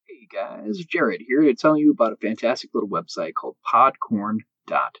guys? Jared here to tell you about a fantastic little website called podcorn.com.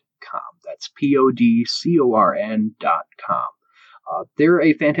 That's podcorn.com. They're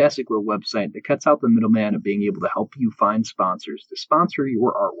a fantastic little website that cuts out the middleman of being able to help you find sponsors to sponsor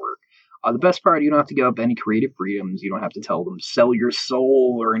your artwork. The best part, you don't have to give up any creative freedoms. You don't have to tell them sell your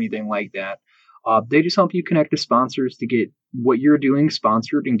soul or anything like that. They just help you connect to sponsors to get what you're doing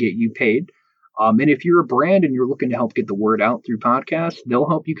sponsored and get you paid. And if you're a brand and you're looking to help get the word out through podcasts, they'll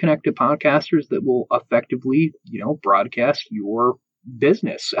help you connect to podcasters that will effectively, broadcast your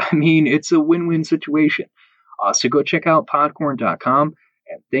business. I mean, it's a win-win situation. So go check out podcorn.com,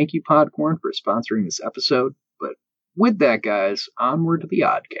 and thank you, Podcorn, for sponsoring this episode. But with that, guys, onward to the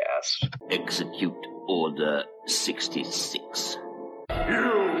Oddcast. Execute Order 66. You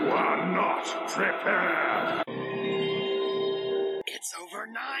are not prepared. It's over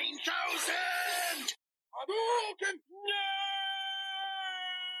 9,000!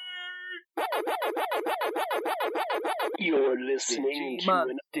 You're listening Digimon, to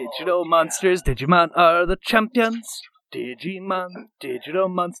an digital monsters, Digimon are the champions. Digimon, digital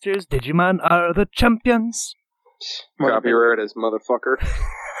monsters, Digimon are the champions. Copyright as motherfucker.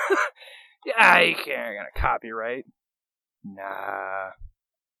 Yeah, you can't gonna copyright. Nah.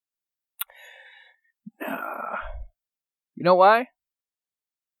 You know why?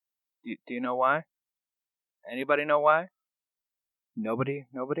 Do you know why? Anybody know why? Nobody?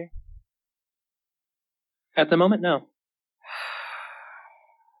 At the moment, no.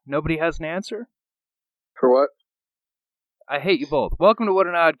 Nobody has an answer? For what? I hate you both. Welcome to What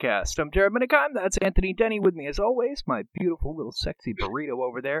an Oddcast. I'm Jared Minikheim. That's Anthony Denny with me as always. My beautiful little sexy burrito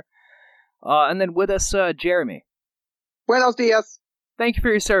over there. And then with us, Jeremy. Buenos dias. Thank you for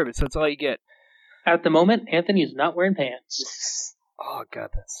your service. That's all you get. At the moment, Anthony is not wearing pants. Oh, God,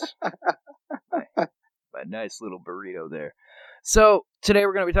 that's my nice little burrito there. So, today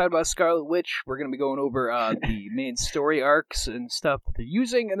we're going to be talking about Scarlet Witch. We're going to be going over the main story arcs and stuff that they're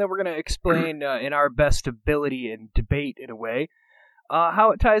using, and then we're going to explain, in our best ability and debate, in a way,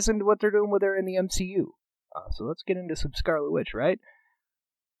 how it ties into what they're doing with her in the MCU. So let's get into some Scarlet Witch, right?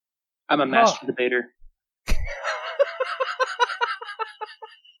 I'm a master debater.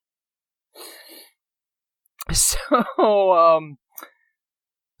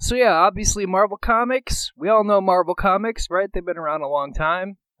 So yeah, obviously Marvel Comics. We all know Marvel Comics, right? They've been around a long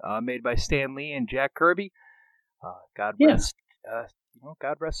time. Made by Stan Lee and Jack Kirby. God rest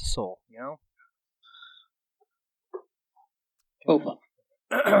his soul. Oh fuck!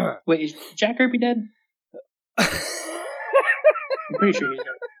 Wait, is Jack Kirby dead? I'm pretty sure he's dead.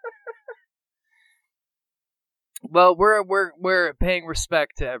 Well, we're paying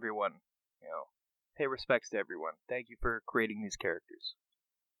respect to everyone. Pay respects to everyone. Thank you for creating these characters.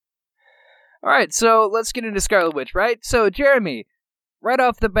 All right, so let's get into Scarlet Witch, right? So, Jeremy, right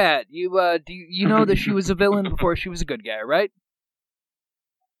off the bat, you know that she was a villain before she was a good guy, right?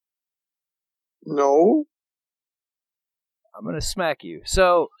 No. I'm gonna smack you.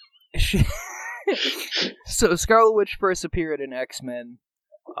 So, so Scarlet Witch first appeared in X-Men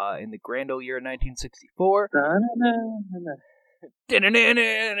in the grand old year of 1964. That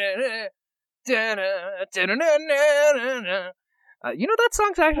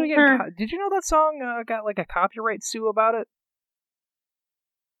song's actually getting... Did you know that song got like a copyright sue about it?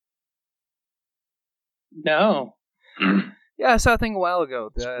 No. Yeah, I saw a thing a while ago.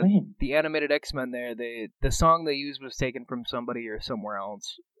 The animated X-Men there, the song they used was taken from somebody or somewhere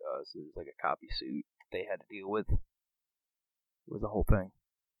else. So there's like a copy suit they had to deal with. It was the whole thing.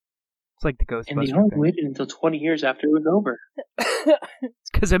 It's like the Ghostbusters thing. And they only waited until 20 years after it was over. It's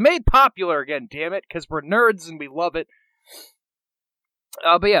because it made popular again, damn it. Because we're nerds and we love it.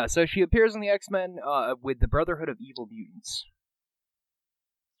 But yeah, so she appears in the X-Men with the Brotherhood of Evil Mutants.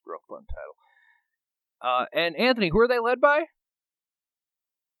 Real fun title. And Anthony, who are they led by?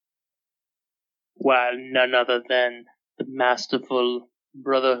 Well, none other than the masterful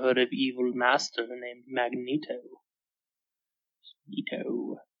Brotherhood of Evil Master named Magneto.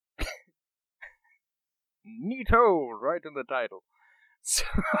 Neato, right in the title. So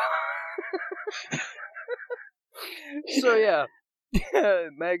yeah,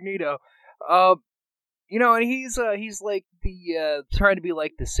 Magneto. And he's like the trying to be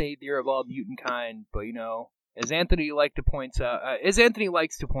like the savior of all mutant kind, but as Anthony likes to point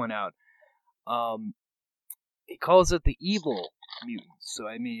out, he calls it the evil mutants. So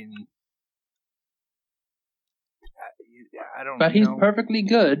I mean, I don't. But he's perfectly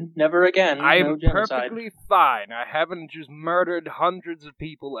good. Never again. I'm no genocide. perfectly fine. I haven't just murdered hundreds of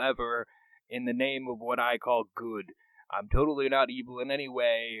people ever in the name of what I call good. I'm totally not evil in any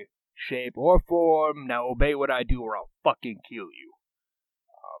way, shape, or form. Now obey what I do or I'll fucking kill you.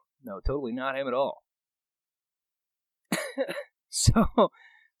 No, totally not him at all. So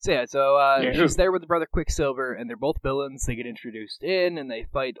she's there with the brother Quicksilver, and they're both villains. They get introduced in, and they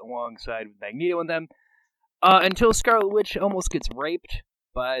fight alongside with Magneto and them, until Scarlet Witch almost gets raped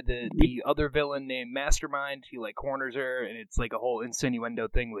by the other villain named Mastermind. He, like, corners her, and it's like a whole insinuendo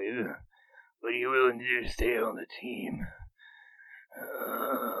thing, like, but are you willing to just stay on the team?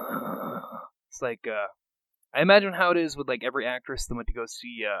 It's like, I imagine how it is with, like, every actress that went to go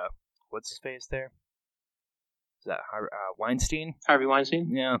see, what's his face there? Is that Weinstein? Harvey Weinstein?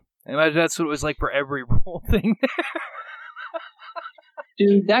 Yeah. I imagine that's what it was like for every role thing.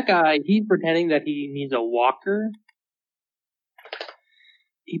 Dude, that guy, he's pretending that he needs a walker.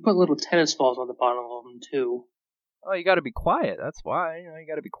 He put little tennis balls on the bottom of them, too. Oh, you gotta be quiet. That's why. You know, you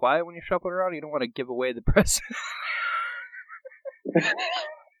gotta be quiet when you're shuffling around. You don't want to give away the present.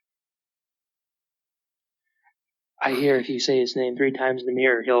 I hear if you say his name 3 times in the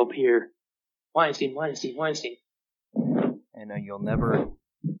mirror, he'll appear. Weinstein, Weinstein, Weinstein. And you'll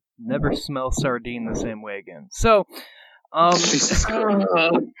never smell sardine the same way again. So,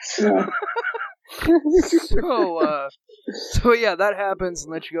 so yeah, that happens,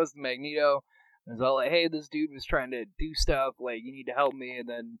 and then she goes to Magneto, and is all like, hey, this dude was trying to do stuff, like, you need to help me, and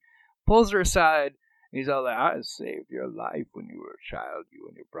then pulls her aside, and he's all like, I saved your life when you were a child, you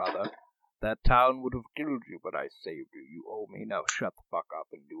and your brother. That town would have killed you, but I saved you. You owe me. Now shut the fuck up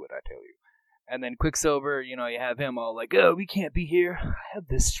and do what I tell you. And then Quicksilver, you know, you have him all like, oh, we can't be here. I have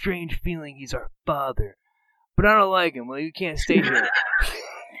this strange feeling he's our father. But I don't like him. Well, you can't stay here.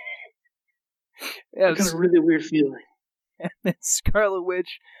 Yeah, I got a really weird feeling. And then Scarlet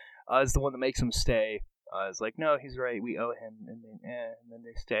Witch is the one that makes him stay. It's like, no, he's right. We owe him. And then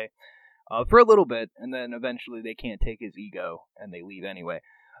they stay for a little bit. And then eventually they can't take his ego. And they leave anyway.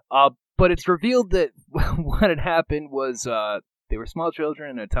 But it's revealed that what had happened was they were small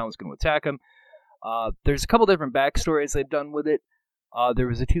children and a town was going to attack them. There's a couple different backstories they've done with it. There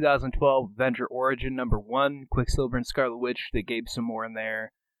was a 2012 Avenger Origin #1, Quicksilver and Scarlet Witch. They gave some more in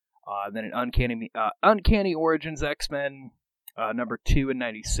there. Then an Uncanny Origins X-Men #2 in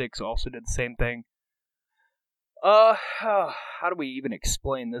 '96 also did the same thing. How do we even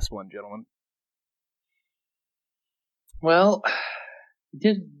explain this one, gentlemen? Well, you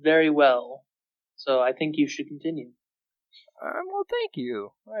did very well, so I think you should continue. Well, thank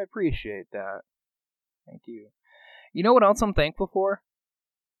you. I appreciate that. Thank you. You know what else I'm thankful for?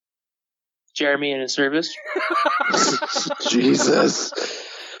 Jeremy and his service. Jesus.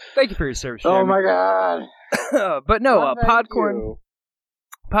 Thank you for your service, Jeremy. Oh my god. But no, Thank Podcorn. you.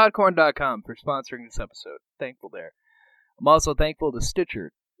 Podcorn.com for sponsoring this episode. Thankful there. I'm also thankful to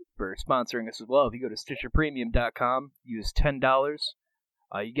Stitcher for sponsoring us as well. If you go to StitcherPremium.com, use $10.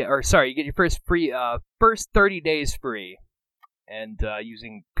 You get your first 30 days free, and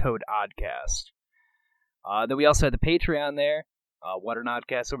using code ODDCAST. Then we also have the Patreon there. What an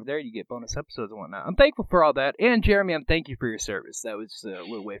Oddcast over there. You get bonus episodes and whatnot. I'm thankful for all that. And Jeremy, I'm thank you for your service. That was a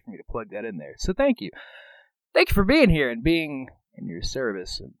little way for me to plug that in there. So thank you. Thank you for being here and being in your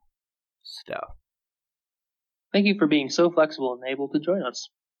service and stuff. Thank you for being so flexible and able to join us.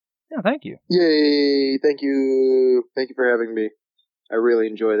 Yeah, thank you. Yay. Thank you. Thank you for having me. I really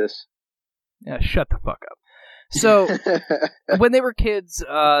enjoy this. Yeah, shut the fuck up. So, when they were kids,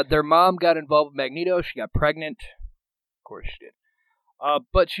 their mom got involved with Magneto. She got pregnant. Of course she did.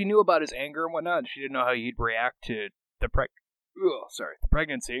 But she knew about his anger and whatnot, and she didn't know how he'd react to the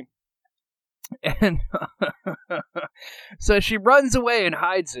pregnancy. And so she runs away and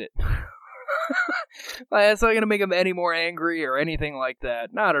hides it. That's not going to make him any more angry or anything like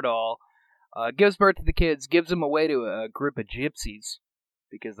that. Not at all. Gives birth to the kids, gives them away to a group of gypsies,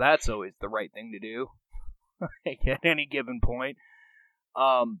 because that's always the right thing to do at any given point.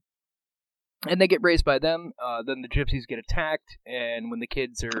 And they get raised by them. Then the gypsies get attacked, and when the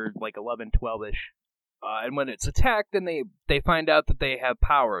kids are like 11, 12-ish, and when it's attacked, then they find out that they have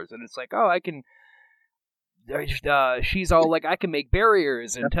powers, and it's like, oh, I can... she's all like, I can make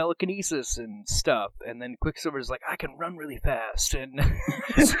barriers and telekinesis and stuff, and then Quicksilver's like, I can run really fast, and...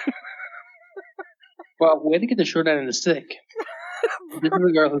 Well, way to get the short end of the stick. This is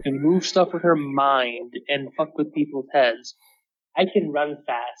a girl who can move stuff with her mind and fuck with people's heads. I can run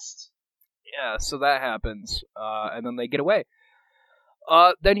fast. Yeah, so that happens, and then they get away.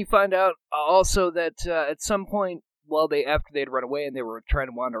 Then you find out also that at some point, after they'd run away and they were trying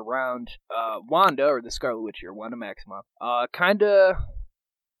to wander around, Wanda, or the Scarlet Witch here, Wanda Maximoff, kind of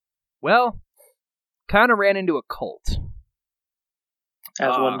ran into a cult.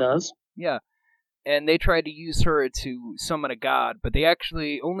 As one does. Yeah. And they tried to use her to summon a god, but they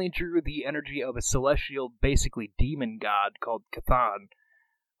actually only drew the energy of a celestial, basically demon god called Cthon.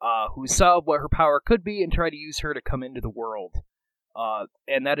 who saw what her power could be and tried to use her to come into the world.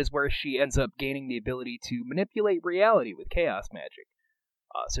 And that is where she ends up gaining the ability to manipulate reality with chaos magic.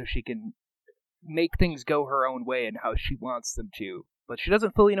 So she can make things go her own way and how she wants them to. But she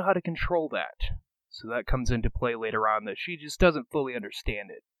doesn't fully know how to control that. So that comes into play later on, that she just doesn't fully understand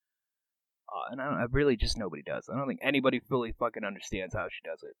it. And I really just nobody does. I don't think anybody fully fucking understands how she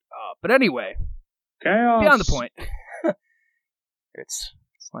does it. But anyway, Chaos. beyond the point. It's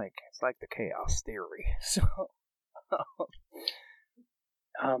like the chaos theory. So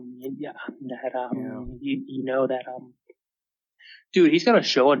you know that dude, he's got a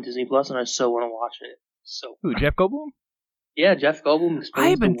show on Disney Plus, and I so want to watch it. So who, Jeff Goldblum? Yeah, Jeff Goldblum explains I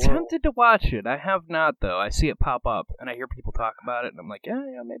have been the world. tempted to watch it. I have not, though. I see it pop up, and I hear people talk about it, and I'm like,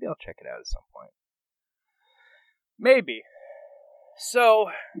 yeah, maybe I'll check it out at some point. Maybe.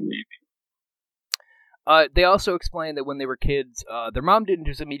 So, they also explained that when they were kids, their mom didn't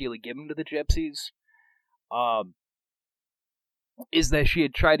just immediately give them to the gypsies. Is that she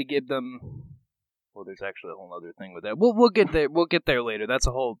had tried to give them... Well, there's actually a whole other thing with that. We'll get there. We'll get there later. That's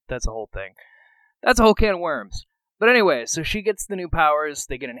a whole thing. That's a whole can of worms. But anyway, so she gets the new powers.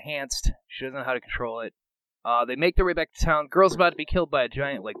 They get enhanced. She doesn't know how to control it. They make their way back to town. Girl's about to be killed by a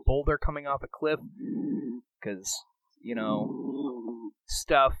giant boulder coming off a cliff. Because,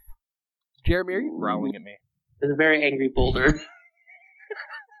 stuff. Jeremy, are you growling at me? It's a very angry boulder.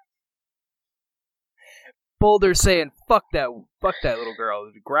 Boulder saying, fuck that little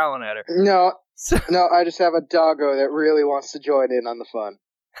girl. Growling at her. No, I just have a doggo that really wants to join in on the fun.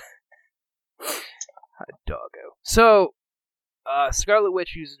 Doggo. So, Scarlet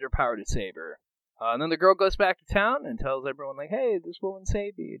Witch uses her power to save her. And then the girl goes back to town and tells everyone, hey, this woman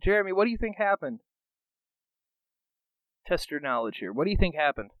saved me. Jeremy, what do you think happened? Test your knowledge here. What do you think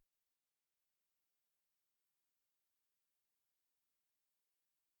happened?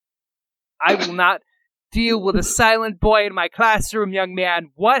 I will not deal with a silent boy in my classroom, young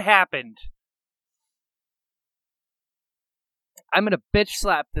man. What happened? I'm gonna bitch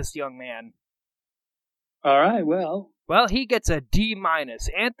slap this young man. Alright, well. Well, he gets a D-.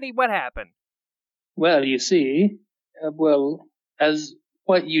 Anthony, what happened? Well, you see, as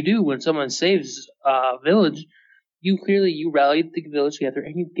what you do when someone saves a village, you rally the village together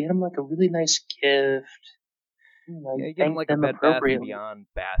and you get them a really nice gift. You get them a Bed Bath & Beyond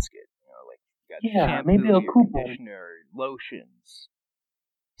basket. You got shampoo, maybe a coupon. Conditioner, lotions,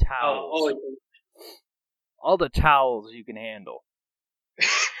 towels. Oh, all the towels you can handle.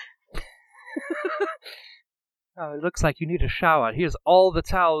 It looks like you need a shower. Here's all the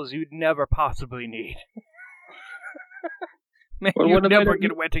towels you'd never possibly need. Man, you'd never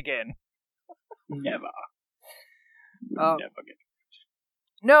get wet again. Never. Never get wet.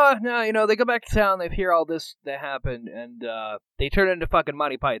 No, they go back to town, they hear all this that happened, and they turn into fucking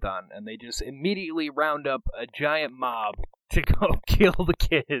Monty Python, and they just immediately round up a giant mob to go kill the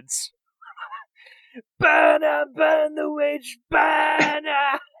kids. Burn the witch, burn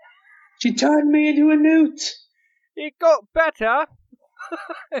her! She turned me into a newt! It got better!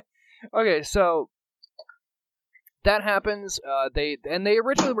 Okay, so that happens. They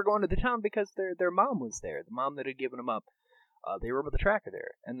originally were going to the town because their mom was there, the mom that had given them up. They were able to track her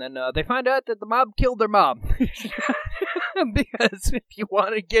there. And then they find out that the mob killed their mom. Because if you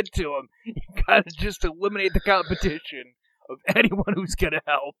want to get to them, you gotta just eliminate the competition of anyone who's gonna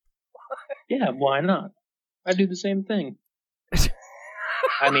help. Yeah, why not? I do the same thing.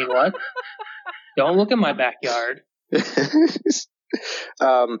 I mean, what? Don't look at my backyard.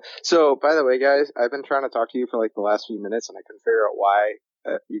 So, by the way, guys, I've been trying to talk to you for the last few minutes, and I couldn't figure out why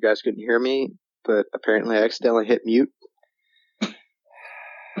you guys couldn't hear me, but apparently I accidentally hit mute.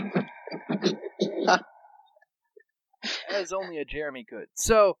 As only a Jeremy could.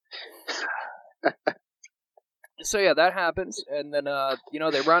 So yeah, that happens, and then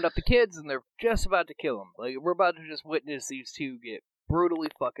they round up the kids, and they're just about to kill them. We're about to just witness these two get brutally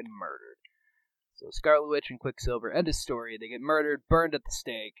fucking murdered. So Scarlet Witch and Quicksilver end of story. They get murdered, burned at the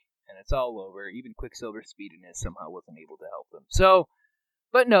stake, and it's all over. Even Quicksilver's speediness somehow wasn't able to help them. So,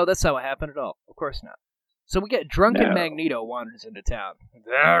 but no, that's not what happened at all. Of course not. So we get drunken Magneto wanders into town.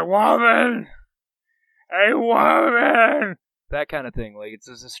 That woman! A woman! That kind of thing. It's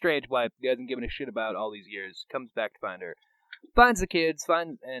just a strange wife he hasn't given a shit about all these years. Comes back to find her. Finds the kids,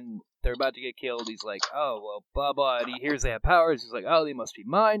 and they're about to get killed. He's like, oh, well, blah, blah. And he hears they have powers. He's like, oh, they must be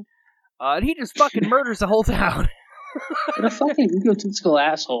mine. And he just fucking murders the whole town. What a fucking egotistical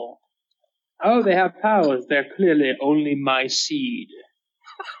asshole. Oh, they have powers. They're clearly only my seed.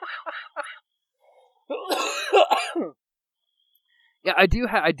 Yeah, I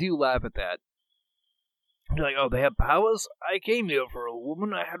do laugh at that. Like, oh, they have powers? I came here for a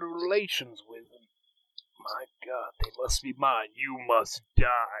woman I had relations with. My God, they must be mine. You must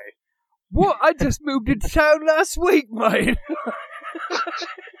die. What? I just moved into town last week, mate.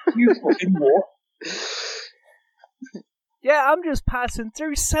 You fucking what? Yeah, I'm just passing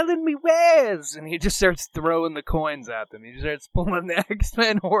through selling me wares. And he just starts throwing the coins at them. He just starts pulling the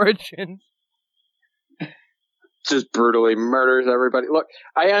X-Men origins. Just brutally murders everybody. Look,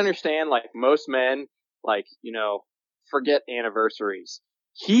 I understand, like, most men, like, forget anniversaries.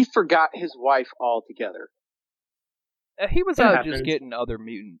 He forgot his wife altogether. He was That out happens. just getting other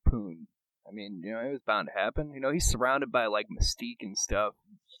mutant poon. I mean, it was bound to happen. He's surrounded by, like, Mystique and stuff.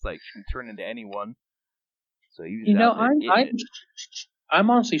 It's like, she can turn into anyone. So he was out there getting it. I'm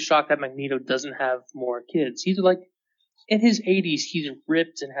honestly shocked that Magneto doesn't have more kids. He's like, in his 80s, he's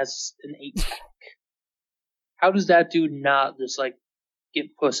ripped and has an 8-pack. How does that dude not just, like,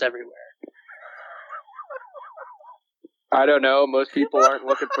 get puss everywhere? I don't know. Most people aren't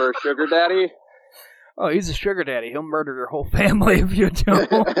looking for a sugar daddy. Oh, he's a sugar daddy. He'll murder your whole family if you don't.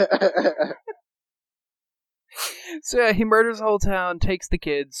 So yeah, he murders the whole town, takes the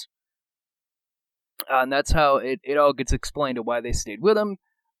kids, and that's how it all gets explained to why they stayed with him.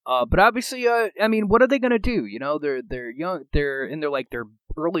 But obviously, I mean, what are they gonna do? They're young. They're in their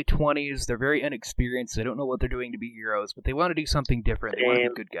early 20s. They're very inexperienced. They don't know what they're doing to be heroes, but they want to do something different. They want to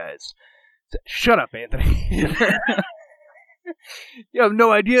be good guys. So, shut up, Anthony. You have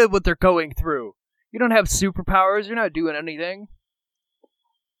no idea what they're going through. You don't have superpowers. You're not doing anything.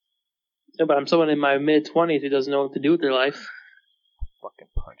 Yeah, but I'm someone in my mid-20s who doesn't know what to do with their life. Fucking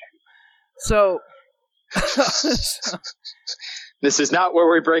punch you. So, This is not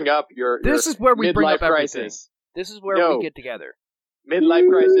where we bring up this is where we bring midlife up everything. crisis. This is where No. we get together. Midlife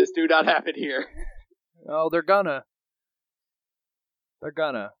crisis do not happen here. Oh, they're gonna. They're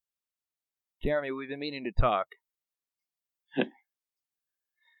gonna. Jeremy, we've been meaning to talk.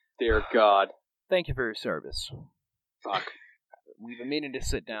 Dear God. Thank you for your service. Fuck. We've been meaning to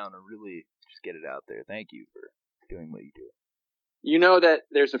sit down and really just get it out there. Thank you for doing what you do. You know that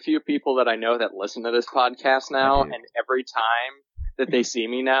there's a few people that I know that listen to this podcast now, I do. and every time that they see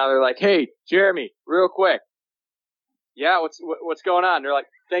me now, they're like, "Hey, Jeremy, real quick. Yeah, what's going on?" They're like,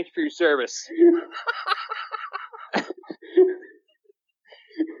 "Thank you for your service."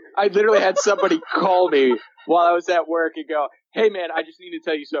 I literally had somebody call me while I was at work and go, "Hey, man, I just need to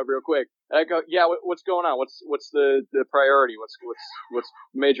tell you something real quick." And I go, "Yeah, what's going on? What's the priority? What's the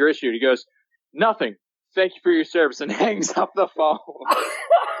major issue?" And he goes, "Nothing. Thank you for your service," and hangs up the phone.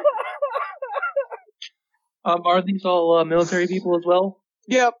 Are these all military people as well?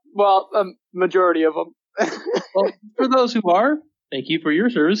 Yep. Well, majority of them. Well, for those who are, thank you for your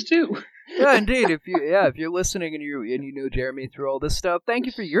service too. Yeah, indeed. If you're listening and you know Jeremy through all this stuff, thank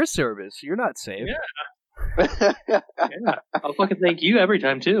you for your service. You're not safe. Yeah. Yeah, I'll fucking thank you every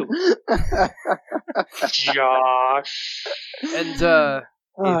time too. Josh. And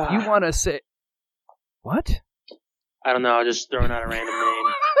if you want to say what? I don't know. I'm just throwing out a random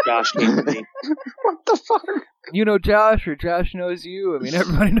name. Josh came to me. What the fuck? You know Josh, or Josh knows you. I mean,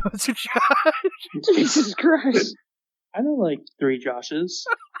 everybody knows who Josh. Jesus Christ. I know like 3 Joshes.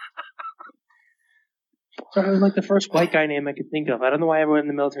 Sorry, like the first white guy name I could think of. I don't know why everyone in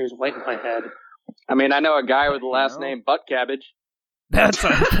the military is white in my head. I mean, I know a guy with the last name Butt Cabbage. That's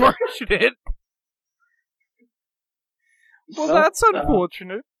unfortunate. Well, that's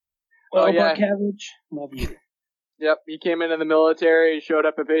unfortunate. Well, Oh, yeah. Butt Cabbage, love you. Yep, he came into the military, showed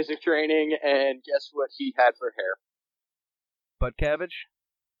up at basic training, and guess what he had for hair? Butt cabbage?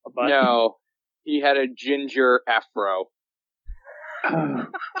 A butt? No, he had a ginger afro. Oh,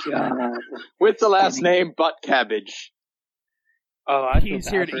 God. With the last name Butt Cabbage. Oh, I feel He's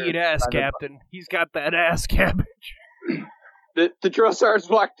here bad to for eat ass, everybody. Captain. He's got that ass cabbage. The drill sergeants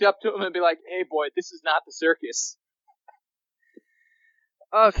walked up to him and be like, "Hey boy, this is not the circus."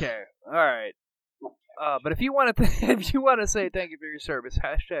 Okay, all right. But if you want to, if you want to say thank you for your service,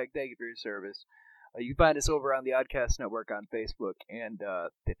 hashtag thank you for your service. You can find us over on the Oddcast Network on Facebook and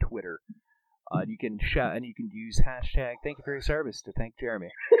the Twitter. You can shout and you can use hashtag thank you for your service to thank Jeremy.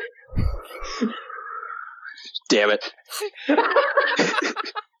 Damn it.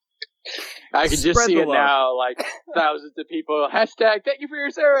 I can just Spread see the it love. now, like thousands of people. Hashtag thank you for your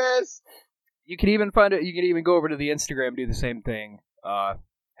service. You can even find it. You can even go over to the Instagram and do the same thing.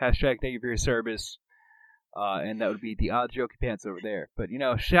 Hashtag thank you for your service. And that would be the odd jokey pants over there. But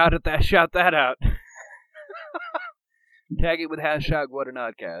shout that out. Tag it with hashtag what an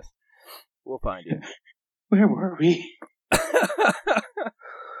oddcast. We'll find you. Where were we?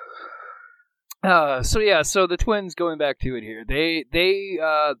 So the twins, going back to it here, they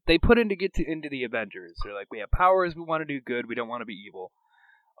put in to get into the Avengers. They're like, we have powers, we want to do good, we don't want to be evil.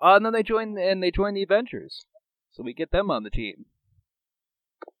 And then they join the Avengers. So we get them on the team.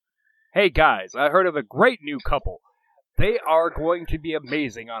 Hey guys, I heard of a great new couple. They are going to be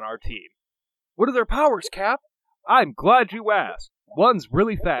amazing on our team. What are their powers, Cap? I'm glad you asked. One's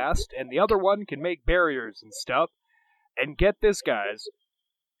really fast, and the other one can make barriers and stuff. And get this, guys.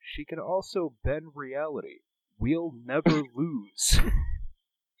 She can also bend reality. We'll never lose.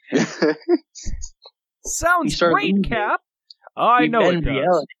 Sounds great, Cap. I know it does.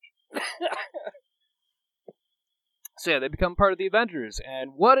 Reality. So yeah, they become part of the Avengers.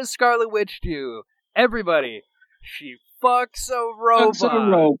 And what does Scarlet Witch do? Everybody, she fucks a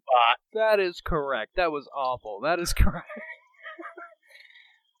robot. That is correct. That was awful. That is correct.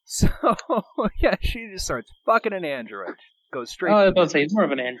 So, yeah, she just starts fucking an android. Goes straight. I was about to say, it's more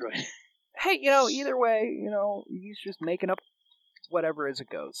of an android. Hey, either way, he's just making up whatever as it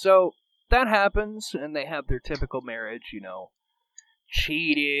goes. So that happens, and they have their typical marriage,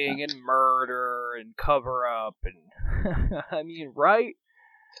 cheating and murder and cover up, and I mean, right?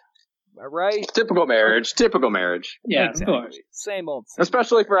 Am I right? Typical marriage. Yeah, exactly. Of course. Same old.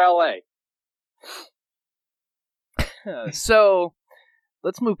 Especially for LA. So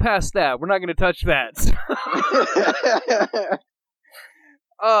let's move past that. We're not going to touch that.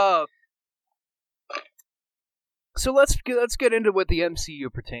 So let's get into what the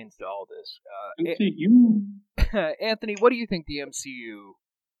MCU pertains to all this. MCU. Anthony, what do you think the MCU,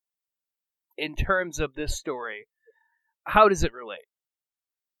 in terms of this story, how does it relate?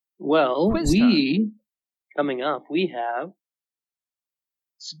 Well, coming up, we have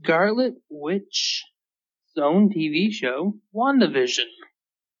Scarlet Witch own TV show, WandaVision.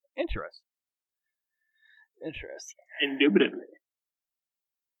 Interesting. Indubitably.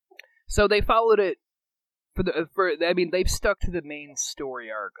 So they followed it they've stuck to the main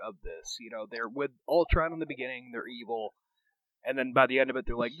story arc of this. They're with Ultron in the beginning, they're evil, and then by the end of it,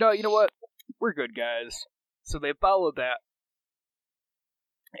 they're like, no, you know what? We're good, guys. So they followed that.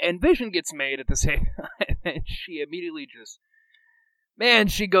 And Vision gets made at the same time, and she immediately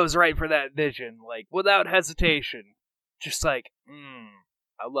she goes right for that Vision, like, without hesitation. Just like,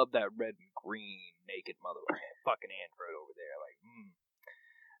 I love that red and green naked fucking android over there. Like,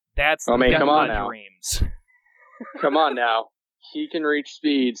 that's the come on now. Dreams. Come on now. He can reach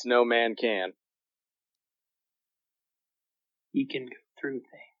speeds no man can. He can go through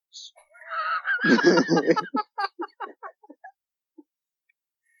things.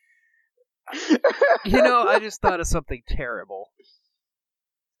 I just thought of something terrible.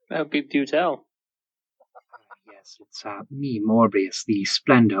 Do tell. Yes, it's me, Morbius, the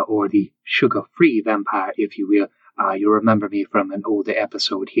Splendor, or the sugar-free vampire, if you will. You remember me from an older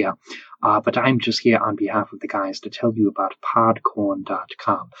episode here. But I'm just here on behalf of the guys to tell you about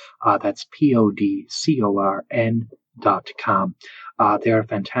podcorn.com. That's PODCORN.com. They're a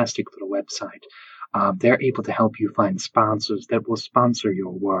fantastic little website. They're able to help you find sponsors that will sponsor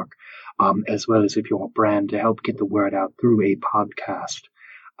your work, as well as if you're a brand, to help get the word out through a podcast.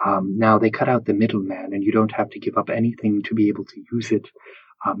 Now, they cut out the middleman, and you don't have to give up anything to be able to use it.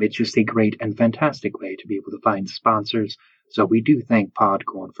 It's just a great and fantastic way to be able to find sponsors. So we do thank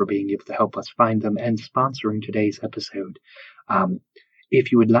Podcorn for being able to help us find them and sponsoring today's episode.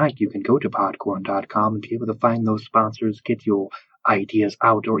 If you would like, you can go to podcorn.com and be able to find those sponsors, get your ideas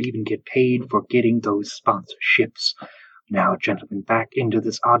out, or even get paid for getting those sponsorships. Now, gentlemen, back into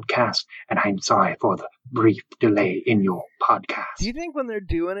this oddcast, and I'm sorry for the brief delay in your podcast. Do you think when they're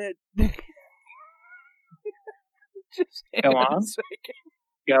doing it... Just Go on.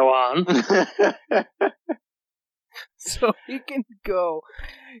 Go on. So he can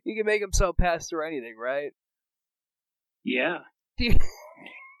make himself pass through anything, right? Yeah. Would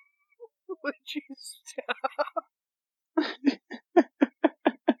you stop?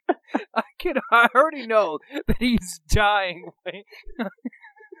 I already know that he's dying.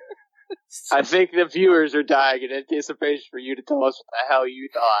 I think the viewers are dying in anticipation for you to tell us what the hell you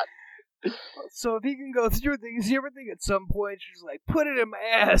thought. So if he can go through things, you ever think at some point she's like, put it in my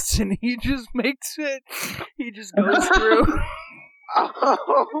ass, and he just makes it, he just goes through.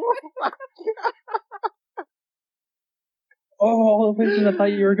 Oh my god. Oh, the places I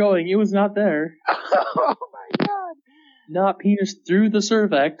thought you were going, it was not there. Oh my god. Not penis through the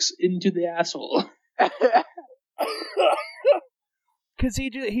cervix into the asshole. Because he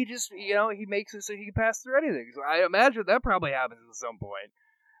just, he makes it so he can pass through anything. So I imagine that probably happens at some point.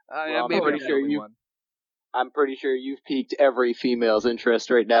 Well, I'm pretty sure you've piqued every female's interest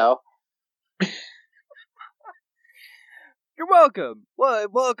right now. You're welcome. Well,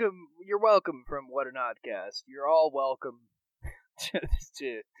 welcome. You're welcome from What an Oddcast. You're all welcome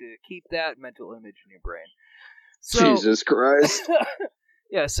to keep that mental image in your brain. So, Jesus Christ.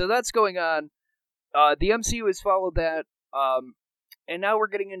 yeah, so that's going on. The MCU has followed that. And now we're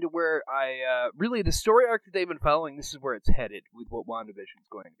getting into where really the story arc that they've been following, this is where it's headed with what WandaVision is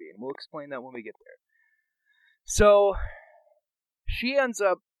going to be. And we'll explain that when we get there. So, she ends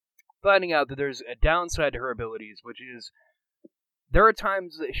up finding out that there's a downside to her abilities, which is there are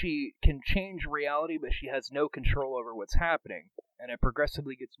times that she can change reality, but she has no control over what's happening. And it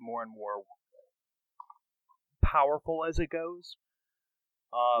progressively gets more and more powerful as it goes.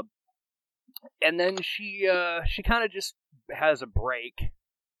 And then she kind of just has a break,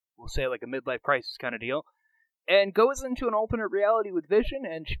 we'll say like a midlife crisis kind of deal, and goes into an alternate reality with Vision,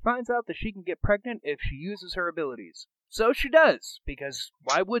 and she finds out that she can get pregnant if she uses her abilities. So she does, because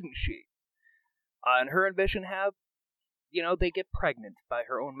why wouldn't she? And her and Vision have, they get pregnant by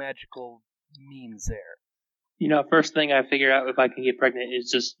her own magical means there. First thing I figure out if I can get pregnant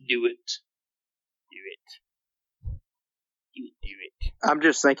is just do it. Do it. I'm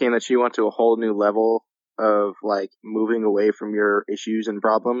just thinking that she went to a whole new level of, moving away from your issues and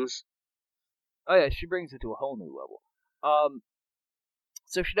problems. Oh yeah, she brings it to a whole new level.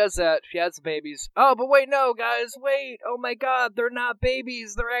 So she does that, she has the babies. Oh, but wait, no, guys, wait! Oh my god, they're not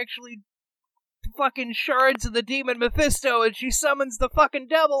babies, they're actually fucking shards of the demon Mephisto, and she summons the fucking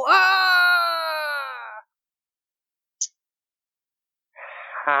devil! Ah!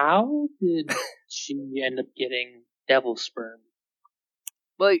 How did she end up getting devil sperm?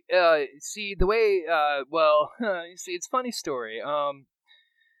 Like, see, the way, you see, it's a funny story.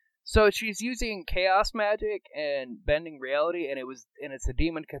 So she's using chaos magic and bending reality, and it's a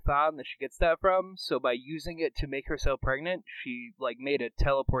demon Cathan that she gets that from. So by using it to make herself pregnant, she made a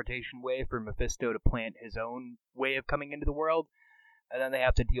teleportation way for Mephisto to plant his own way of coming into the world, and then they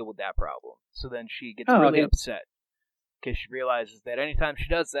have to deal with that problem. So then she gets really upset because she realizes that anytime she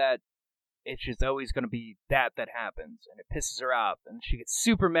does that, it's just always going to be that happens, and it pisses her off, and she gets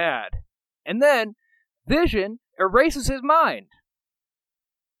super mad. And then Vision erases his mind.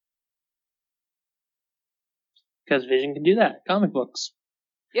 Because Vision can do that. Comic books.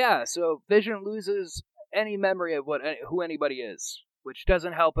 Yeah, so Vision loses any memory of who anybody is, which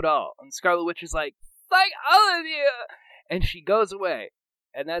doesn't help at all. And Scarlet Witch is like, "Thank all of you!" And she goes away.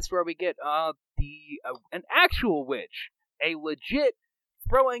 And that's where we get an actual witch. A legit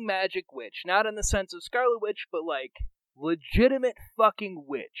throwing magic witch. Not in the sense of Scarlet Witch, but legitimate fucking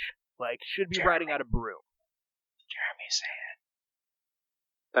witch. Should be riding out a broom. Jeremy's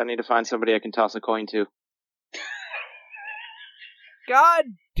I need to find somebody I can toss a coin to. God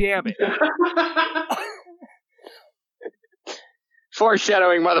damn it.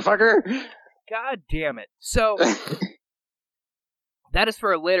 Foreshadowing, motherfucker! God damn it. So, that is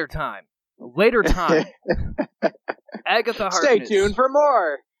for a later time. Agatha Harkness. Stay tuned for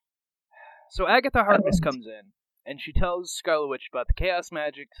more! So Agatha Harkness comes in, and she tells Scarlet Witch about the chaos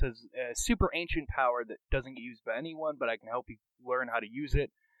magic, says a super ancient power that doesn't get used by anyone, but I can help you learn how to use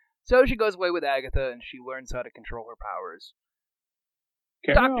it. So she goes away with Agatha, and she learns how to control her powers.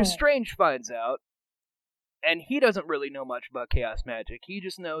 Doctor Strange finds out, and he doesn't really know much about chaos magic. He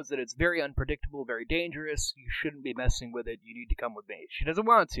just knows that it's very unpredictable, very dangerous. You shouldn't be messing with it. You need to come with me. She doesn't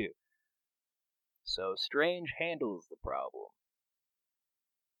want to. So Strange handles the problem.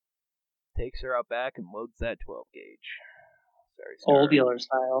 Takes her out back and loads that 12 gauge. Sorry, Scar. Old dealer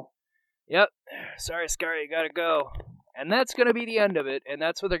style. Yep. Sorry, Scar, you gotta go. And that's gonna be the end of it, and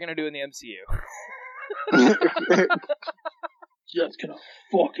that's what they're gonna do in the MCU. Just gonna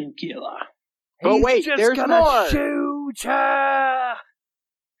fucking kill her. But He's wait, just there's gonna more! shoot her!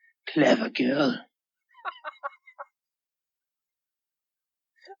 Clever girl.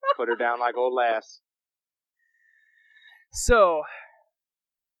 Put her down like old lass. So,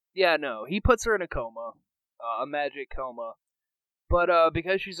 yeah, no, he puts her in a coma. A magic coma. But,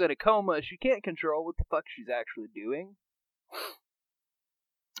 because she's in a coma, she can't control what the fuck she's actually doing.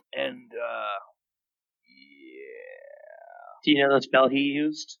 And, yeah. Do you know the spell he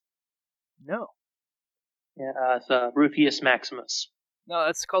used? No. Yeah, it's Rufius Maximus. No,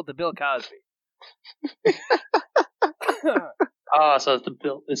 that's called the Bill Cosby. So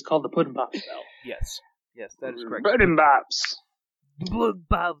it's called the Puddin' Pop spell. Yes. Yes, that is correct. Puddin' Bops.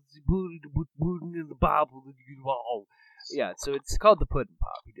 Yeah, so it's called the Puddin'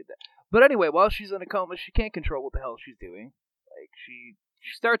 Pop. He did that. But anyway, while she's in a coma, she can't control what the hell she's doing. She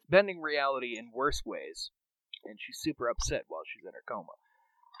starts bending reality in worse ways. And she's super upset while she's in her coma.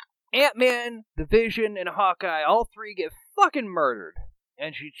 Ant-Man, the Vision, and Hawkeye, all three get fucking murdered.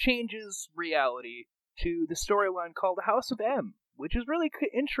 And she changes reality to the storyline called House of M, which is really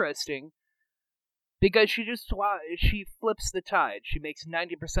interesting because she flips the tide. She makes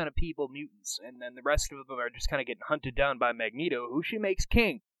 90% of people mutants, and then the rest of them are just kind of getting hunted down by Magneto, who she makes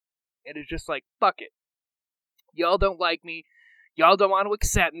king. And it's just like, fuck it. Y'all don't like me. Y'all don't want to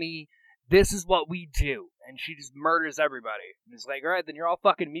accept me. This is what we do. And she just murders everybody. And it's like, alright, then you're all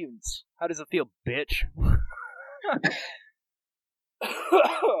fucking mutants. How does it feel, bitch?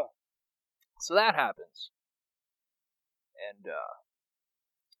 So that happens. And,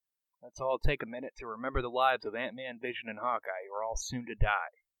 let's all take a minute to remember the lives of Ant-Man, Vision, and Hawkeye, who are all soon to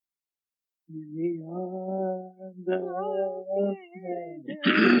die.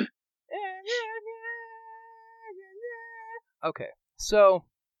 Okay, so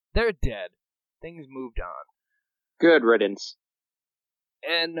they're dead. Things moved on. Good riddance.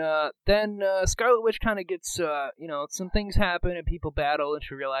 And then Scarlet Witch kind of gets, some things happen and people battle, and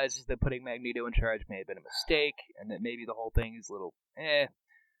she realizes that putting Magneto in charge may have been a mistake, and that maybe the whole thing is a little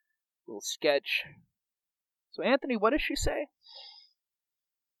sketch. So, Anthony, what does she say?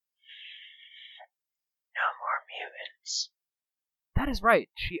 No more mutants. That is right.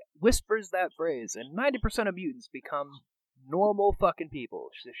 She whispers that phrase, and 90% of mutants become normal fucking people.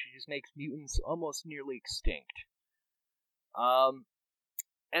 She just makes mutants almost nearly extinct.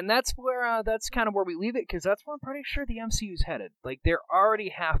 And that's kind of where we leave it, because that's where I'm pretty sure the MCU's headed. Like, they're already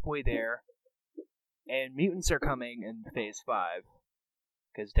halfway there, and mutants are coming in Phase 5,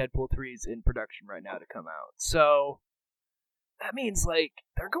 because Deadpool 3 is in production right now to come out. So, that means, like,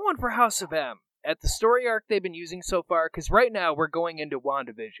 they're going for House of M. At the story arc they've been using so far, because right now we're going into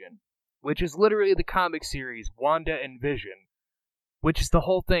WandaVision, which is literally the comic series Wanda and Vision, which is the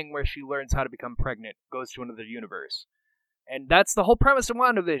whole thing where she learns how to become pregnant, goes to another universe. And that's the whole premise of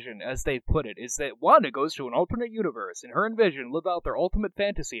WandaVision, as they put it, is that Wanda goes to an alternate universe, and her and Vision live out their ultimate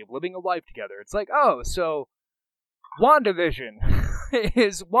fantasy of living a life together. It's like, oh, so WandaVision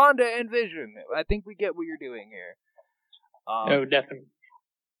is Wanda and Vision. I think we get what you're doing here. Oh, definitely.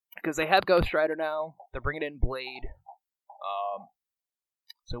 Because they have Ghost Rider now. They're bringing in Blade.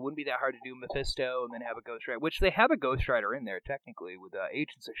 So it wouldn't be that hard to do Mephisto and then have a Ghost Rider. Which they have a Ghost Rider in there, technically, with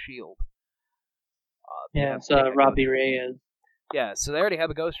Agents of S.H.I.E.L.D. It's Robbie Reyes. Yeah, so they already have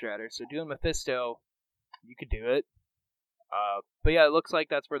a Ghost Rider, so doing Mephisto, you could do it. But yeah, it looks like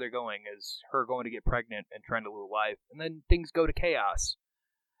that's where they're going, is her going to get pregnant and trying to live a life. And then things go to chaos.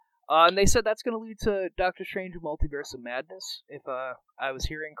 And they said that's going to lead to Doctor Strange and Multiverse of Madness, if I was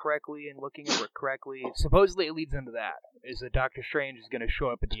hearing correctly and looking at it correctly. Supposedly it leads into that, is that Doctor Strange is going to show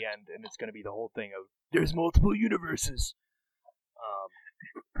up at the end, and it's going to be the whole thing of, there's multiple universes.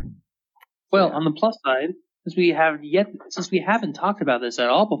 Well, on the plus side, since we haven't talked about this at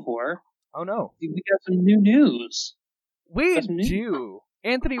all before, oh no, we got some new news. We do.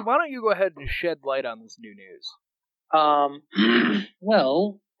 Anthony, why don't you go ahead and shed light on this new news?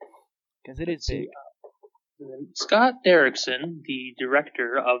 Well, because it is big. Scott Derrickson, the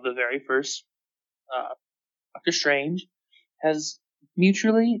director of the very first Doctor Strange, has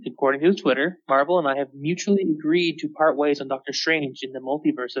mutually, according to his Twitter, Marvel and I have mutually agreed to part ways on Doctor Strange in the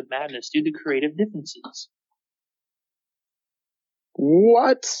Multiverse of Madness due to creative differences.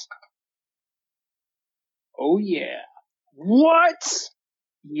 What? Oh yeah. What?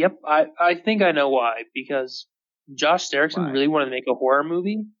 Yep, I think I know why. Because Josh Derrickson really wanted to make a horror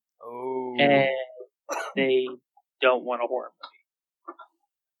movie. Oh. And they don't want a horror movie.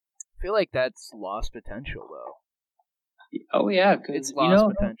 I feel like that's lost potential, though. Oh yeah, because it's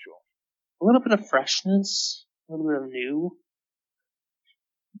lost potential. A little bit of freshness, a little bit of new.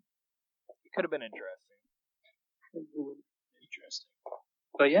 It could have been interesting. It would have been interesting.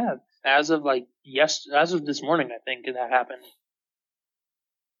 But yeah, as of this morning, I think that happened.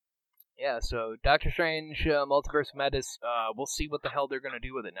 Yeah, so Doctor Strange, Multiverse of Madness, we'll see what the hell they're going to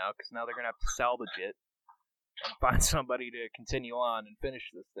do with it now, because now they're going to have to salvage it and find somebody to continue on and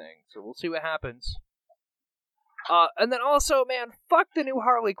finish this thing. So we'll see what happens. And then also, man, fuck the new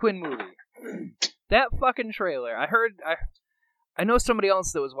Harley Quinn movie. That fucking trailer. I know somebody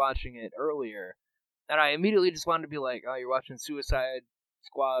else that was watching it earlier, and I immediately just wanted to be like, oh, you're watching Suicide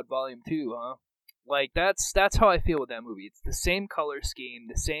Squad Volume 2, huh? Like, that's how I feel with that movie. It's the same color scheme,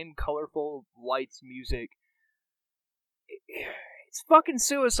 the same colorful lights, music. It's fucking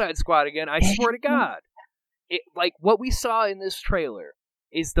Suicide Squad again, I swear to God. Like, what we saw in this trailer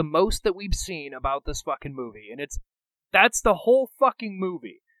is the most that we've seen about this fucking movie, and that's the whole fucking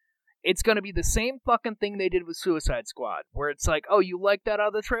movie. It's gonna be the same fucking thing they did with Suicide Squad, where it's like, oh, you like that out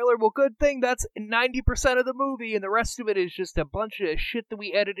of the trailer? Well, good thing, that's 90% of the movie, and the rest of it is just a bunch of shit that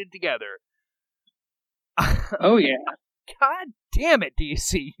we edited together. Oh, yeah. God damn it,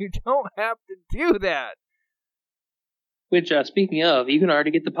 DC. You don't have to do that. Which, speaking of, you can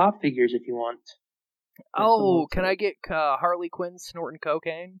already get the pop figures if you want. Oh, can I get Harley Quinn snorting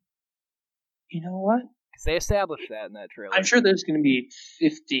cocaine? You know what? Because they established that in that trailer. I'm sure there's going to be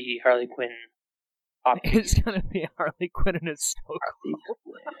 50 Harley Quinn pop figures. It's going to be Harley Quinn in a snow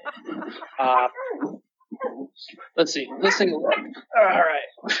globe. Let's see. Let's take a look. Alright.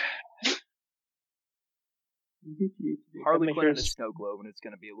 Harley Quinn in a snow globe, and it's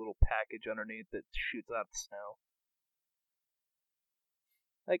going to be a little package underneath that shoots out the snow.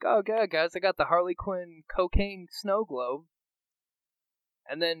 Like, oh god, guys, I got the Harley Quinn cocaine snow globe.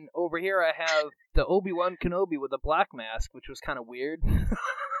 And then over here I have the Obi-Wan Kenobi with a black mask, which was kind of weird.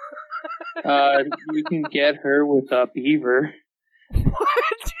 You can get her with a beaver.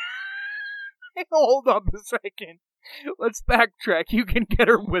 What? Hold up a second. Let's backtrack. You can get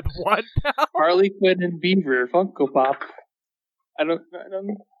her with what now? Harley Quinn and beaver Funko Pop. I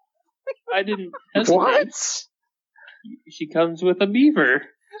didn't hesitate. What? She comes with a beaver.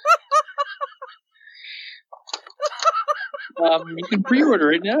 You can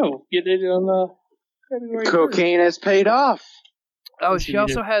pre-order it now. Get it on February 1st. Cocaine has paid off. Oh, she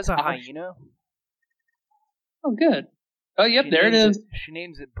also has a hyena. Oh, good. Oh, yep, there it is. She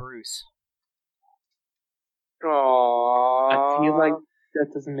names it Bruce. Aww. I feel like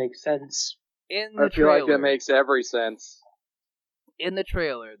that doesn't make sense. In the I feel trailer, like that makes every sense. in the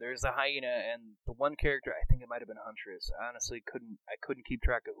trailer, there's a hyena, and the one character, I think it might have been Huntress. I honestly couldn't keep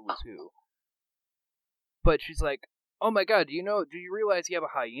track of who was who. But she's like, "Oh my god, do you realize you have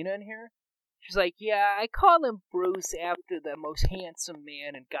a hyena in here?" She's like, "Yeah, I call him Bruce after the most handsome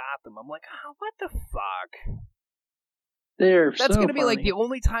man in Gotham." I'm like, oh, what the fuck? That's gonna be like the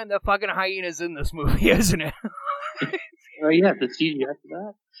only time that fucking hyena's in this movie, isn't it? Oh yeah, the CGI for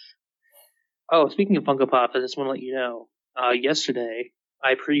that. Oh, speaking of Funko Pop, I just want to let you know. Yesterday,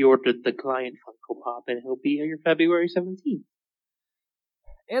 I pre-ordered the client Funko Pop, and he'll be here February 17th.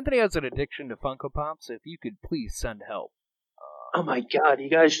 Anthony has an addiction to Funko Pops. If you could please send help. Oh my god, you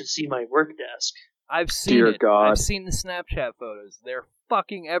guys should see my work desk. I've seen Dear it. God. I've seen the Snapchat photos. They're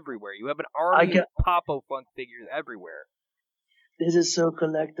fucking everywhere. You have an army of Popo Funk figures everywhere. This is so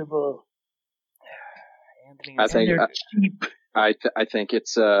collectible. Anthony, I think they're cheap. I think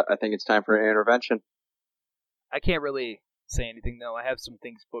it's time for an intervention. I can't really say anything though. I have some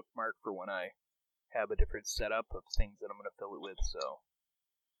things bookmarked for when I have a different setup of things that I'm going to fill it with. So.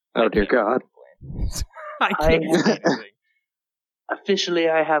 Oh dear God. I can't say anything. Officially,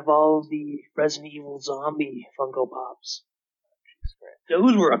 I have all the Resident Evil Zombie Funko Pops.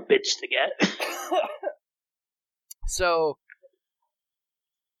 Those were a bitch to get. So,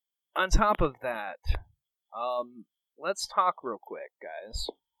 on top of that, let's talk real quick, guys.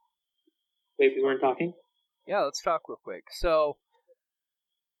 Wait, we weren't talking? Yeah, let's talk real quick. So,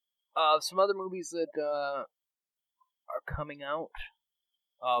 some other movies that are coming out.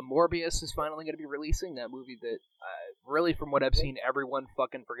 Morbius is finally going to be releasing, that movie that, really, from what I've seen, everyone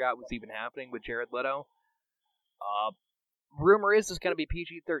fucking forgot was even happening with Jared Leto. Rumor is it's going to be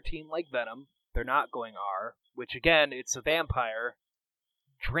PG-13 like Venom. They're not going R, which, again, it's a vampire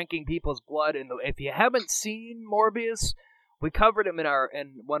drinking people's blood. And if you haven't seen Morbius, we covered him in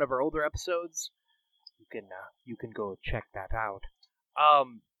one of our older episodes. You can go check that out.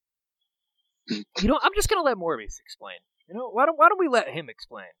 I'm just going to let Morbius explain. Why don't we let him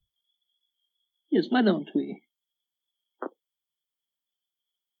explain? Yes, why don't we?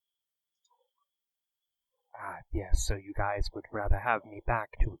 Yes, so you guys would rather have me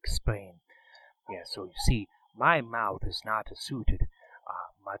back to explain. Yes, so you see, my mouth is not suited,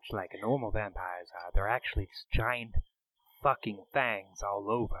 much like a normal vampire's. They're actually just giant fucking fangs all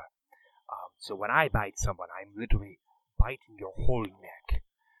over. So when I bite someone, I'm literally biting your whole neck.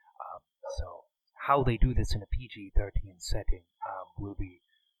 So how they do this in a PG-13 setting will be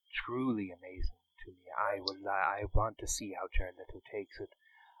truly amazing to me. I want to see how Jared Leto takes it.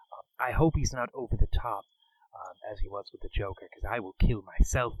 I hope he's not over the top as he was with the Joker, because I will kill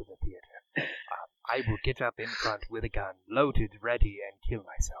myself in the theater. I will get up in front with a gun, loaded, ready, and kill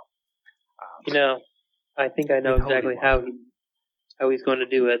myself. I think I know exactly how he's going to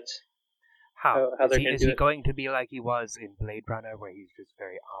do it. How they're going to do he it. going to be like he was in Blade Runner, where he's just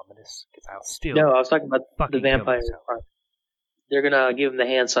very ominous? Because I'll still No, I was talking about the fucking kill vampire myself. part. They're going to give him the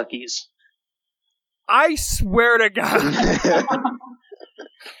hand suckies. I swear to God,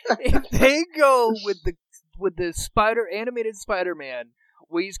 if they go with the animated Spider-Man,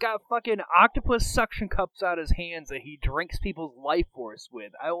 where he's got fucking octopus suction cups out his hands that he drinks people's life force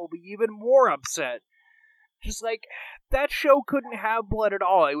with, I will be even more upset. Just like, that show couldn't have blood at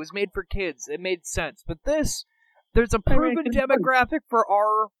all. It was made for kids. It made sense. But this, There's a proven demographic for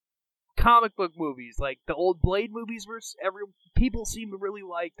our comic book movies, like the old Blade movies. People seem to really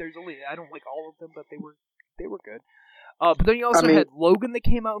like. I don't like all of them, but they were good. But then you also had Logan that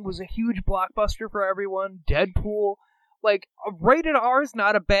came out and was a huge blockbuster for everyone. Deadpool. Like, rated R is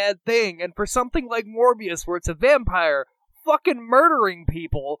not a bad thing, and for something like Morbius, where it's a vampire fucking murdering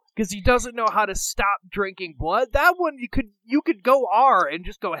people because he doesn't know how to stop drinking blood, that one you could go R and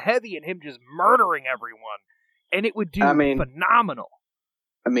just go heavy and him just murdering everyone, and it would do phenomenal.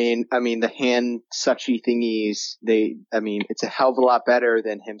 I mean, the hand suchy thingies. It's a hell of a lot better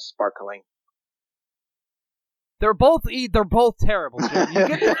than him sparkling. They're both terrible, Jim. You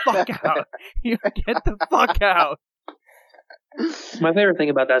get the fuck out. You get the fuck out. My favorite thing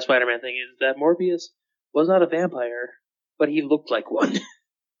about that Spider-Man thing is that Morbius was not a vampire, but he looked like one.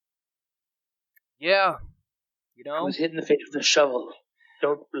 Yeah. I was hit in the face with a shovel.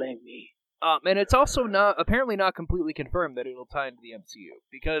 Don't blame me. And it's also apparently not completely confirmed that it'll tie into the MCU,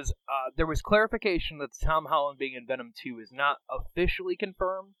 because there was clarification that Tom Holland being in Venom 2 is not officially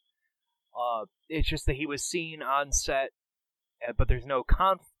confirmed. It's just that he was seen on set, but there's no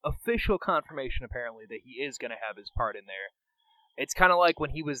official confirmation apparently that he is going to have his part in there. It's kind of like when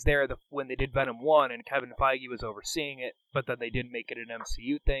he was there when they did Venom 1 and Kevin Feige was overseeing it, but then they didn't make it an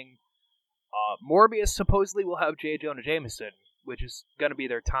MCU thing. Morbius supposedly will have J. Jonah Jameson, which is going to be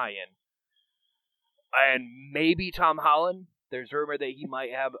their tie-in. And maybe Tom Holland. There's rumor that he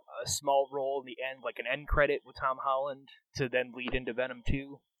might have a small role in the end, like an end credit with Tom Holland, to then lead into Venom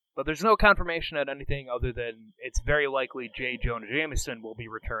 2. But there's no confirmation on anything other than it's very likely J. Jonah Jameson will be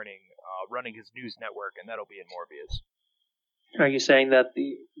returning, running his news network, and that'll be in Morbius. Are you saying that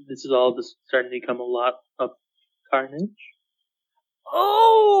this is all just starting to become a lot of carnage?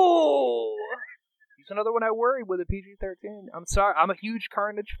 Oh! He's another one I worry with a PG-13. I'm sorry, I'm a huge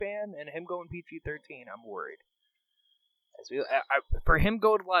Carnage fan, and him going PG-13, I'm worried. For him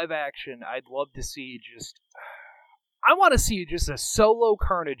going live action, I'd love to see I want to see just a solo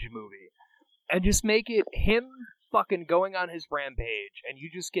Carnage movie, and just make it him fucking going on his rampage, and you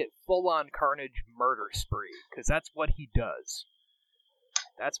just get full-on Carnage murder spree, because that's what he does.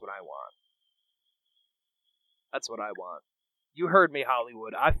 That's what I want. That's what I want. You heard me,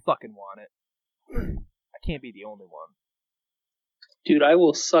 Hollywood. I fucking want it. I can't be the only one. Dude, I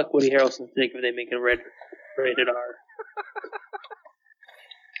will suck Woody Harrelson's dick if they make it rated R.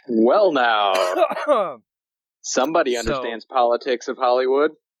 Well, now. Somebody understands politics of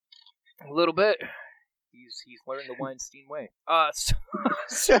Hollywood. A little bit. He's learned the Weinstein way.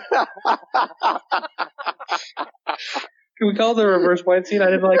 Can we call it the reverse Weinstein?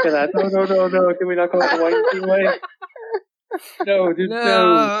 I didn't like that. No. Can we not call it the Weinstein way? No, dude,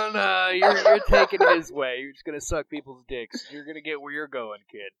 no. You're taking his way. You're just gonna suck people's dicks. You're gonna get where you're going,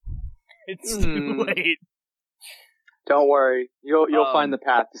 kid. It's too late. Don't worry. You'll find the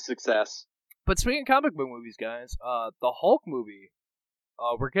path to success. But speaking of comic book movies, guys, the Hulk movie.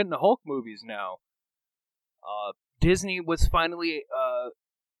 We're getting the Hulk movies now. Disney was finally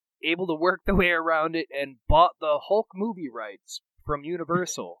able to work their way around it and bought the Hulk movie rights from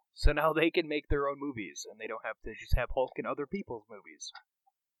Universal. So now they can make their own movies, and they don't have to just have Hulk in other people's movies.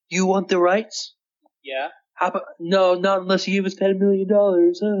 You want the rights? Yeah. How about, no, not unless you give us $10 million.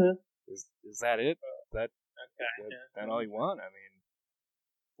 Huh? Is that it? Is that all you want? I mean,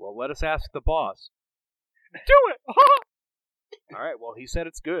 well, let us ask the boss. Do it! All right. Well, he said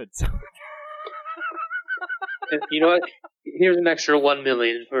it's good. So. You know what? Here's an extra $1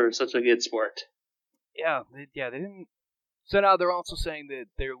 million for such a good sport. Yeah, they didn't. So now they're also saying that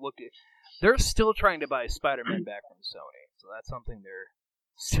they're still trying to buy Spider-Man back from Sony. So that's something they're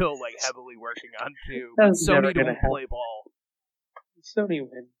still heavily working on too. But Sony don't play ball. Sony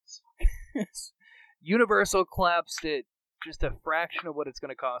wins. Universal collapsed it just a fraction of what it's going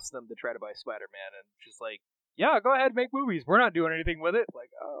to cost them to try to buy Spider-Man, and just yeah, go ahead, make movies. We're not doing anything with it.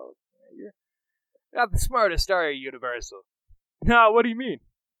 Oh, you're not the smartest, are you, Universal? No, what do you mean?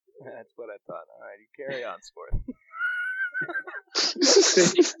 That's what I thought. All right, you carry on, sport.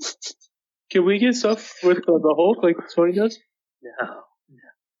 Can we get stuff with the Hulk like Sony does? No,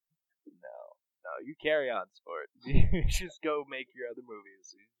 you carry on, sport. You just go make your other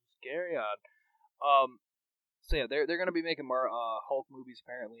movies. You just carry on. So yeah, they're going to be making more Hulk movies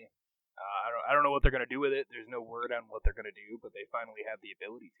apparently. I don't know what they're going to do with it. There's no word on what they're going to do, but they finally have the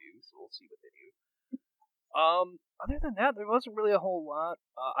ability to, so we'll see what they do. Other than that, there wasn't really a whole lot.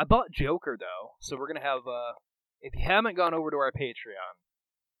 I bought Joker though, so we're going to have if you haven't gone over to our Patreon,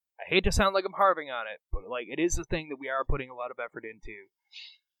 I hate to sound like I'm harping on it, but it is a thing that we are putting a lot of effort into.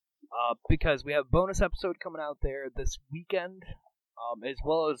 Because we have a bonus episode coming out there this weekend, as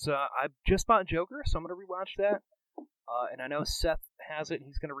well as I just bought Joker, so I'm going to rewatch that. And I know Seth has it.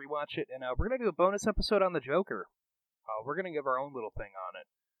 He's going to rewatch it. And we're going to do a bonus episode on the Joker. We're going to give our own little thing on it.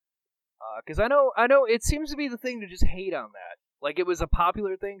 Because I know it seems to be the thing to just hate on that. Like, it was a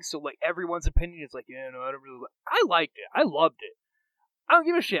popular thing, so, like, everyone's opinion is like, yeah, no, I don't really I liked it. I loved it. I don't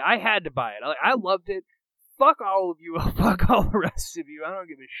give a shit. I had to buy it. I loved it. Fuck all of you. Fuck all the rest of you. I don't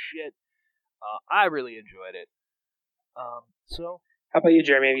give a shit. I really enjoyed it. So. How about you,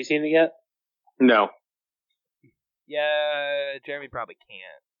 Jeremy? Have you seen it yet? No. Yeah, Jeremy probably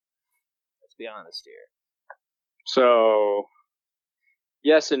can't. Let's be honest here. So,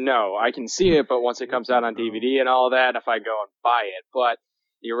 yes and no. I can see it, but once it comes out on DVD and all that, if I go and buy it. But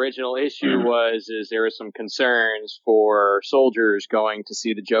the original issue is there were some concerns for soldiers going to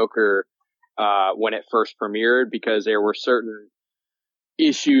see the Joker when it first premiered, because there were certain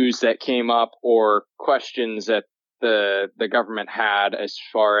issues that came up or questions that the government had as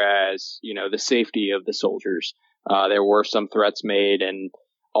far as, you know, the safety of the soldiers. There were some threats made and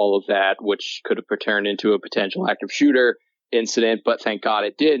all of that, which could have turned into a potential active shooter incident, but thank God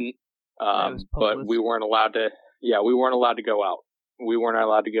it didn't. But we weren't allowed to. Yeah, we weren't allowed to go out. We weren't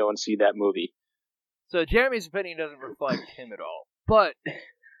allowed to go and see that movie. So Jeremy's opinion doesn't reflect him at all. But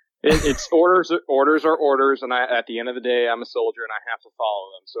it's orders. Orders are orders, and at the end of the day, I'm a soldier and I have to follow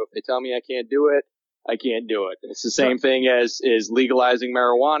them. So if they tell me I can't do it, I can't do it. It's the same thing as legalizing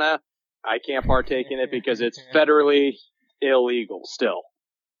marijuana. I can't partake in it because it's federally illegal still.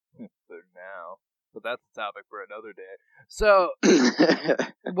 For now. But that's a topic for another day. So,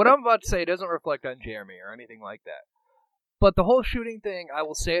 what I'm about to say doesn't reflect on Jeremy or anything like that. But the whole shooting thing, I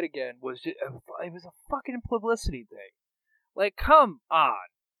will say it again, was just, it was a fucking publicity thing. Like, come on.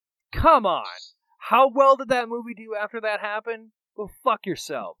 Come on. How well did that movie do after that happened? Go fuck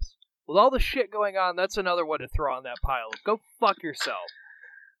yourselves. With all the shit going on, that's another one to throw on that pile. Go fuck yourself.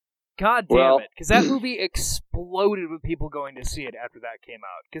 God damn it. Because that movie exploded with people going to see it after that came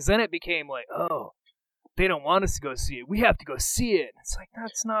out. Because then it became like, oh, they don't want us to go see it. We have to go see it. It's like,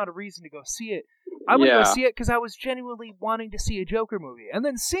 that's not a reason to go see it. I went to go see it because I was genuinely wanting to see a Joker movie. And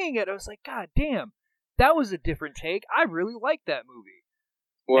then seeing it, I was like, God damn, that was a different take. I really liked that movie.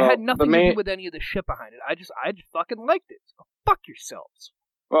 Well, it had nothing to do with any of the shit behind it. I just fucking liked it. So fuck yourselves.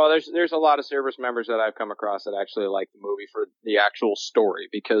 Well, there's a lot of service members that I've come across that actually like the movie for the actual story,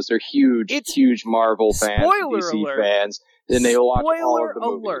 because they're huge Marvel fans, DC fans, and they watch all of the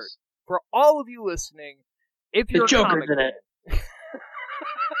movies. Spoiler alert for all of you listening. If you're a comic fan,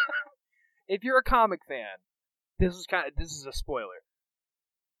 if you're a comic fan, this is a spoiler.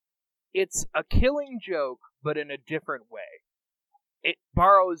 It's a Killing Joke, but in a different way. It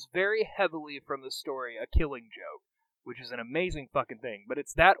borrows very heavily from the story A Killing Joke, which is an amazing fucking thing, but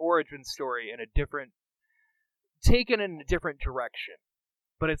it's that origin story taken in a different direction.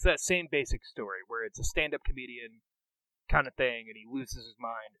 But it's that same basic story, where it's a stand-up comedian kind of thing, and he loses his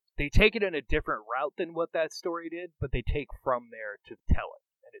mind. They take it in a different route than what that story did, but they take from there to tell it.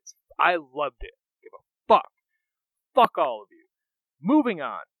 And I loved it. Give a fuck. Fuck all of you. Moving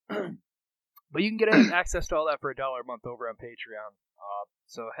on. But you can get access to all that for $1 a month over on Patreon.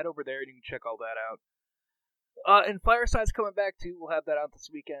 So head over there and you can check all that out. And Fireside's coming back too. We'll have that out this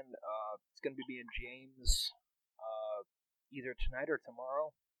weekend. It's going to be in James either tonight or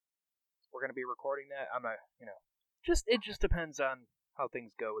tomorrow. We're going to be recording that. I'm not, it just depends on how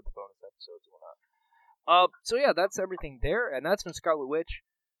things go with the bonus episodes and whatnot. So yeah, that's everything there, and that's been Scarlet Witch.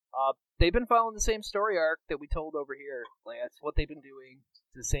 They've been following the same story arc that we told over here. Like, that's what they've been doing. It's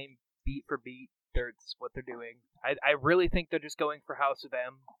the same beat for beat. That's what they're doing. I really think they're just going for House of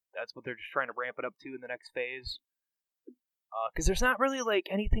M. That's what they're just trying to ramp it up to in the next phase. Because there's not really like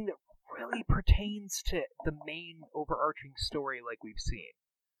anything that really pertains to the main overarching story like we've seen.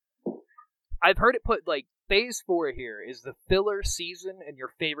 I've heard it put like Phase 4 here is the filler season in your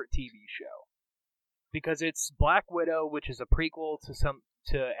favorite TV show, because it's Black Widow, which is a prequel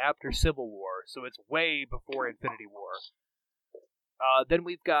to after Civil War, so it's way before Infinity War. Then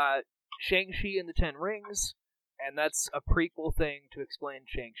we've got Shang-Chi and the Ten Rings, and that's a prequel thing to explain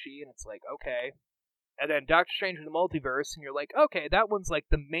Shang-Chi, and it's like, okay. And then Doctor Strange in the Multiverse, and you're like, okay, that one's like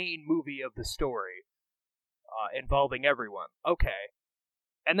the main movie of the story, involving everyone. Okay.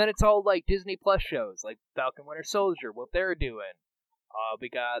 And then it's all like Disney Plus shows, like Falcon Winter Soldier, what they're doing. We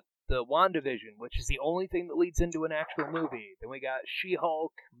got the WandaVision, which is the only thing that leads into an actual movie. Then we got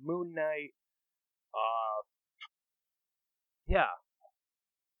She-Hulk, Moon Knight, yeah.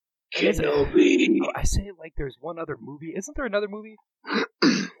 Kenobi. I say it like there's one other movie. Isn't there another movie?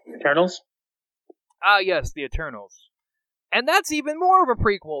 Eternals? Ah, yes, the Eternals. And that's even more of a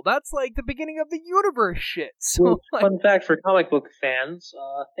prequel. That's like the beginning of the universe shit. So, well, fun fact for comic book fans,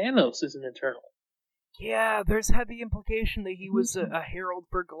 Thanos is an Eternal. Yeah, there's heavy implication that he was a herald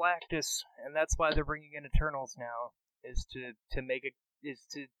for Galactus, and that's why they're bringing in Eternals now, is to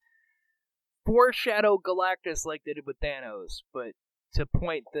foreshadow Galactus like they did with Thanos, but to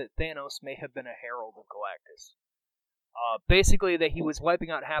point that Thanos may have been a herald of Galactus. Basically that he was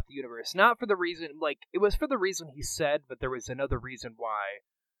wiping out half the universe, not for the reason, it was for the reason he said, but there was another reason why,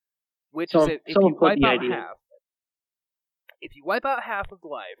 which is if you wipe out half of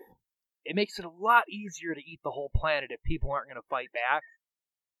life, it makes it a lot easier to eat the whole planet if people aren't going to fight back.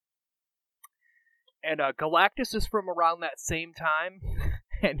 And Galactus is from around that same time,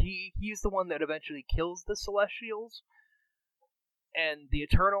 and he's the one that eventually kills the Celestials and the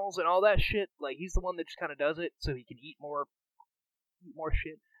Eternals and all that shit. Like, he's the one that just kind of does it so he can eat more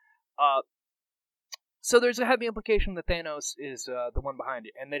shit. So there's a heavy implication that Thanos is the one behind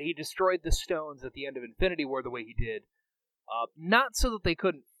it, and that he destroyed the stones at the end of Infinity War the way he did. Not so that they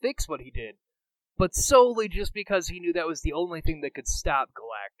couldn't fix what he did, but solely just because he knew that was the only thing that could stop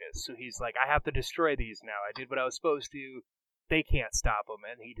Galactus. So he's like, I have to destroy these now. I did what I was supposed to. They can't stop him,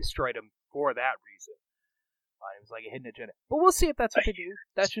 and he destroyed them for that reason. It was like a hidden agenda. But we'll see if that's what they do.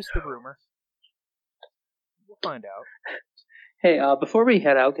 That's just the rumor. We'll find out. Hey, before we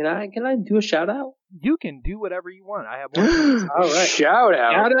head out, can I do a shout out? You can do whatever you want. I have one. All right. Shout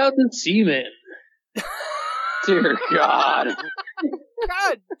out. Shout out to Seaman. Dear God.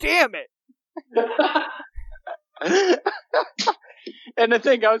 God damn it. And the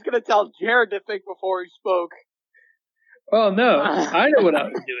thing, I was going to tell Jared to think before he spoke. Oh, no. I know what I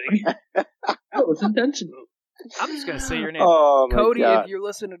was doing. That was intentional. I'm just going to say your name. Oh, my Cody, God. if you're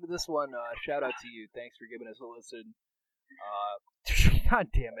listening to this one, shout out to you. Thanks for giving us a listen. God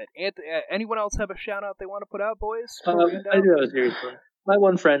damn it. Anyone else have a shout out they want to put out, boys? I do have a serious one. My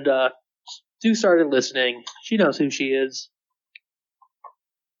one friend, Stu started listening. She knows who she is.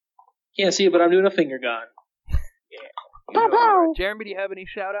 Can't see it, but I'm doing a finger gun. Yeah. Jeremy, do you have any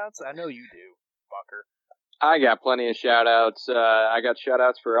shout outs? I know you do, fucker. I got plenty of shout-outs. I got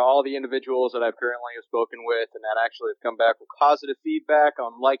shout-outs for all the individuals that I've currently spoken with and that actually have come back with positive feedback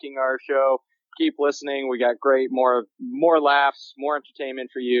on liking our show. Keep listening. We got great, more laughs, more entertainment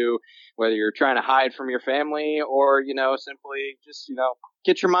for you, whether you're trying to hide from your family or, simply just,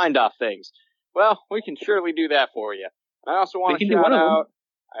 get your mind off things. Well, we can surely do that for you. I also want to shout out...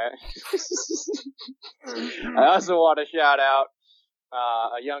 I also want to shout out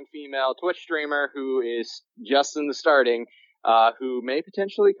a young female Twitch streamer who is just in the starting, who may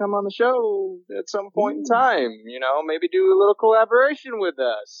potentially come on the show at some point in time. Maybe do a little collaboration with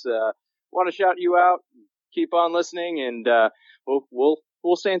us. Want to shout you out. Keep on listening, and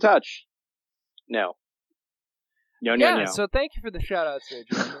we'll stay in touch. No. So thank you for the shout outs there,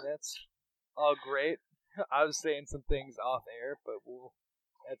 Jeremy. That's all great. I was saying some things off air, but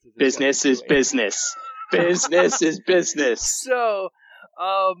business is business. Business is business. So,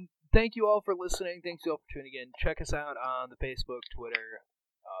 thank you all for listening. Thanks you all for tuning in. Check us out on the Facebook, Twitter,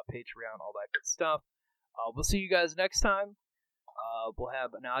 Patreon, all that good stuff. We'll see you guys next time. We'll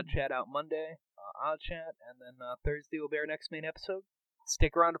have an Odd Chat out Monday, Odd Chat, and then Thursday will be our next main episode.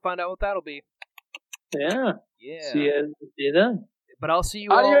 Stick around to find out what that'll be. Yeah. See you then. But I'll see you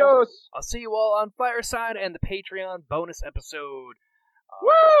Adios. all. I'll see you all on Fireside and the Patreon bonus episode.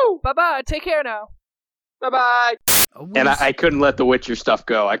 Woo! Bye-bye. Take care now. Bye-bye. And I couldn't let the Witcher stuff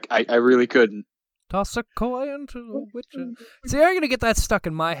go. I really couldn't. Toss a coin to the Witcher. See, you're going to get that stuck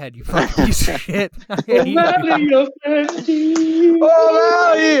in my head, you fucking piece of shit. Valley of Plenty.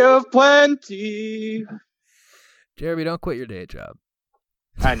 Oh, Valley of Plenty. Jeremy, don't quit your day job.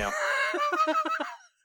 I know.